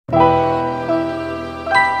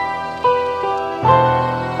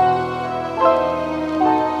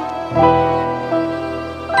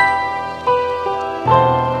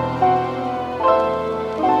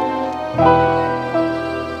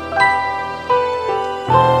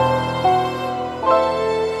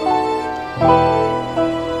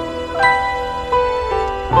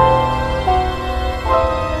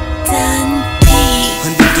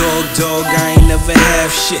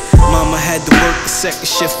shit. Mama had to work the second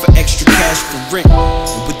shift for extra cash for rent.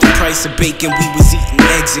 And with the price of bacon, we was eating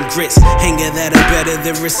eggs and grits. Hanging that are better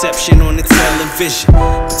than reception on the television.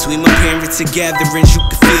 Between my parents and gatherings, you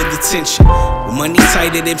could feel the tension. With money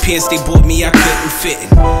tighter than pants they bought me, I couldn't fit in.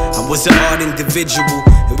 I was an art individual,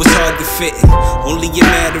 it was hard to fit in. Only a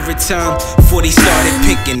matter of time before they started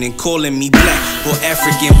picking and calling me black or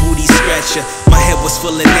African booty scratcher. My head was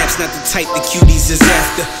full of naps, not the type the cuties is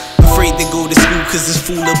after. Afraid to go to school cause this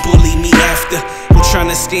fool will bully me after. I'm trying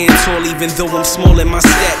to stand tall even though I'm small in my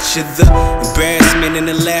stature. The embarrassment and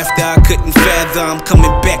the laughter I couldn't fathom. I'm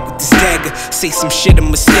coming back with this dagger. Say some shit,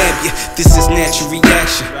 I'ma stab you. This is natural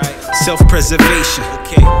reaction, self-preservation.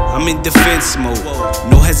 I'm in defense mode,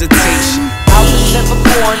 no hesitation. I was never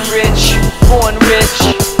born rich,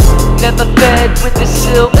 never fed with a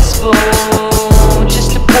silver spoon.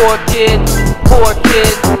 Just a poor kid,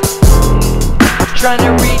 trying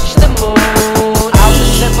to reach the moon. I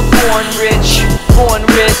was never born rich,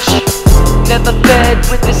 never fed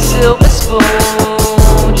with a silver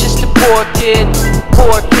spoon. Just a poor kid,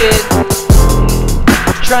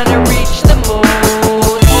 trying to reach the moon.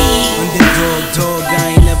 Underdog, dog,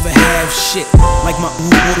 I ain't never have shit. Like my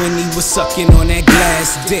Uber when he was sucking on that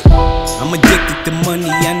glass dick. I'm addicted to money,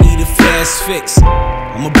 I need a fast fix.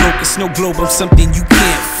 I'm a broken snow globe, I'm something you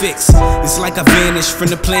can't fix. It's like I vanished from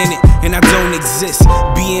the planet and I don't exist.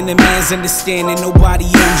 Being a man's understanding, nobody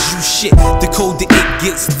owes you shit. The colder it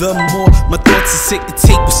gets, the more my thoughts are sick to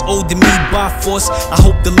take what's owed to me by force. I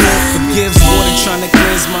hope the Lord forgives more than trying to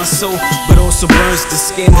cleanse my soul, but also burns the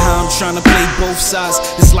skin. How I'm trying to play both sides.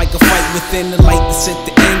 It's like a fight within the light that's at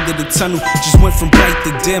the end of the tunnel. Just went from bright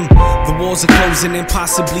to dim. The walls are closing and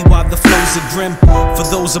possibly while the flows are grim. For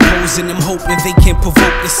those opposing, I'm hoping they can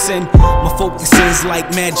provoke the sin. My focus is like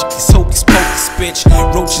magic, it's hocus pocus, bitch.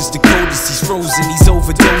 Roach is the coldest, he's frozen, he's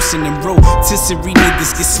overdosing. And rotisserie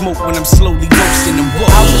niggas get smoked when I'm slowly roasting them. Whoa.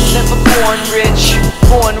 I was never born rich,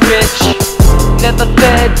 never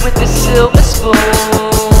fed with a silver spoon.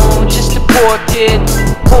 Just a poor kid,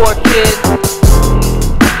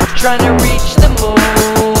 trying to reach the moon.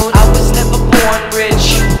 I was never born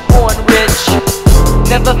rich,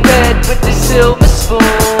 never fed with a silver spoon.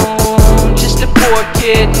 Just a poor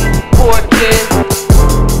kid,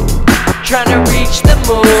 trying to reach the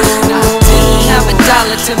moon. I didn't have a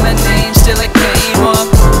dollar to my name, still I came up.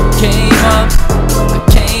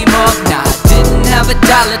 Nah, I didn't have a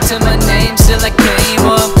dollar to my name, still I came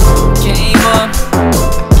up.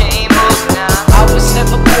 Nah, I was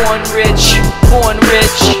never born rich,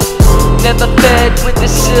 never fed with a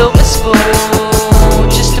silver spoon.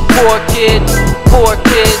 Just a poor kid,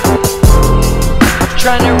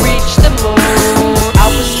 trying to reach the moon. I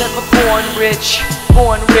was never born rich,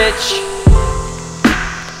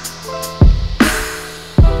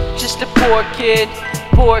 just a poor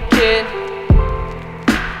kid,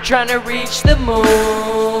 trying to reach the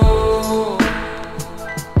moon.